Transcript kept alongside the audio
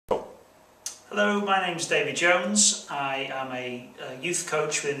Hello, my name's David Jones. I am a youth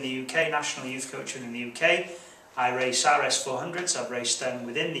coach within the UK, national youth coach within the UK. I race RS 400s, I've raced them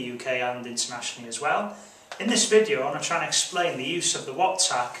within the UK and internationally as well. In this video I want to try and explain the use of the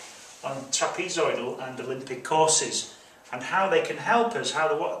WOT-TAC on trapezoidal and Olympic courses and how they can help us, how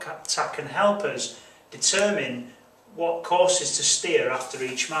the WOT-TAC can help us determine what courses to steer after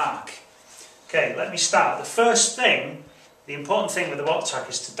each mark. Okay, let me start. The first thing, the important thing with the WOT-TAC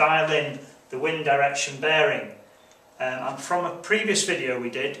is to dial in the wind direction bearing. And from a previous video we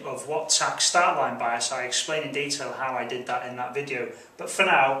did of WOT-TAC start line bias, I explain in detail how I did that in that video. But for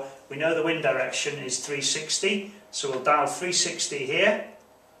now, we know the wind direction is 360, so we'll dial 360 here.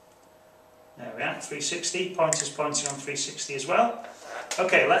 There we are, 360, pointer's pointing on 360 as well.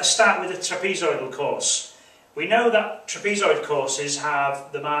 Okay, let's start with a trapezoidal course. We know that trapezoid courses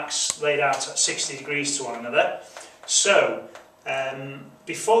have the marks laid out at 60 degrees to one another. So,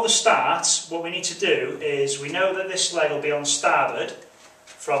 before the start, what we need to do is, we know that this leg will be on starboard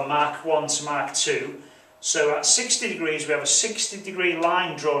from mark 1 to mark 2. So at 60 degrees we have a 60 degree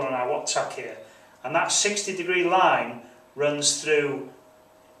line drawn on our WOT-TAC here. And that 60 degree line runs through,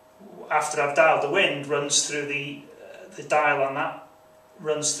 after I've dialed the wind, runs through the dial on that,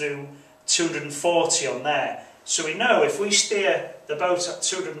 runs through 240 on there. So we know if we steer the boat at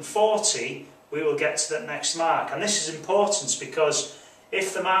 240, we will get to that next mark. And this is important because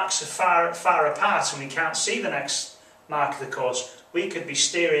if the marks are far apart and we can't see the next mark of the course, we could be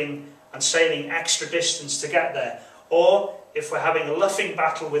steering and sailing extra distance to get there. Or if we're having a luffing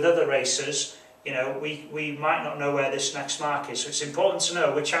battle with other racers, you know, we might not know where this next mark is. So it's important to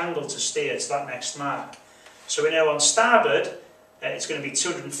know which angle to steer to that next mark. So we know on starboard it's going to be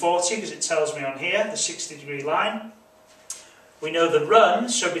 240 because it tells me on here the 60 degree line. We know the run,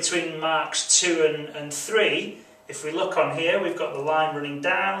 so between marks 2 and 3, if we look on here, we've got the line running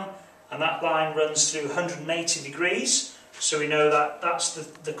down, and that line runs through 180 degrees. So we know that that's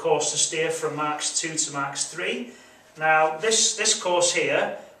the course to steer from marks 2 to marks 3. Now, this course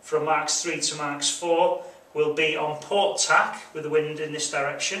here, from marks 3 to marks 4, will be on port tack with the wind in this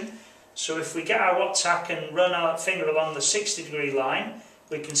direction. So if we get our WOT-TAC and run our finger along the 60 degree line,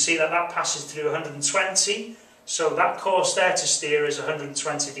 we can see that that passes through 120. So that course there to steer is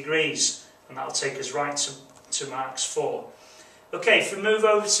 120 degrees, and that'll take us right to marks 4. Okay, if we move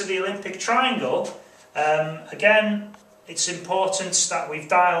over to the Olympic triangle, again, it's important that we've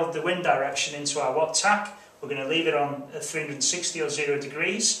dialed the wind direction into our WOT-TAC. We're going to leave it on 360 or 0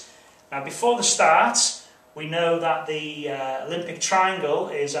 degrees. Now, before the start, we know that the Olympic triangle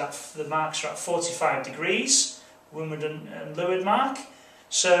is at, the marks are at 45 degrees, windward and leeward mark.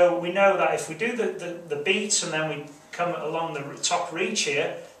 So we know that if we do the beat and then we come along the top reach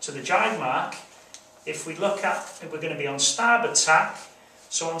here to the jibe mark, if we look at, we're going to be on starboard tack.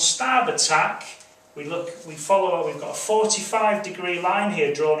 So on starboard tack, we follow, we've got a 45 degree line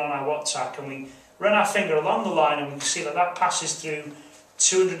here drawn on our WOT-TAC, and we run our finger along the line and we can see that that passes through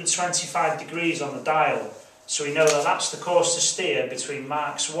 225 degrees on the dial. So we know that that's the course to steer between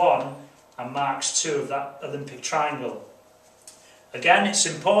marks 1 and marks 2 of that Olympic triangle. Again, it's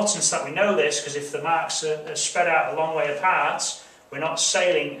important that we know this, because if the marks are spread out a long way apart, we're not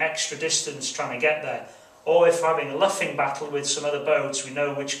sailing extra distance trying to get there. Or if we're having a luffing battle with some other boats, we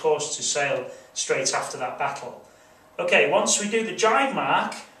know which course to sail straight after that battle. Okay, once we do the jibe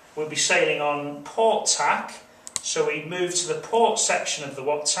mark, we'll be sailing on port tack. So we move to the port section of the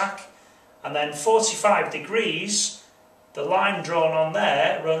WOT-TAC, and then 45 degrees, the line drawn on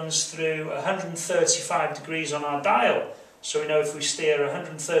there runs through 135 degrees on our dial. So we know if we steer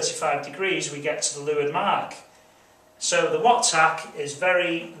 135 degrees, we get to the leeward mark. So the WOT-TAC is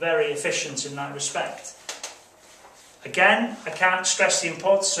very, very efficient in that respect. Again, I can't stress the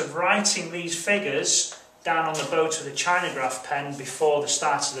importance of writing these figures down on the boat with a chinograph pen before the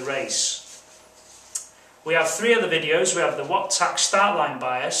start of the race. We have 3 other videos. We have the WOT-TAC start line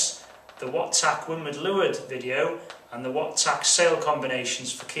bias, the WOT-TAC windward-leeward video, and the WOT-TAC sail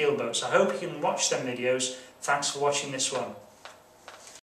combinations for keel boats. I hope you can watch them videos. Thanks for watching this one.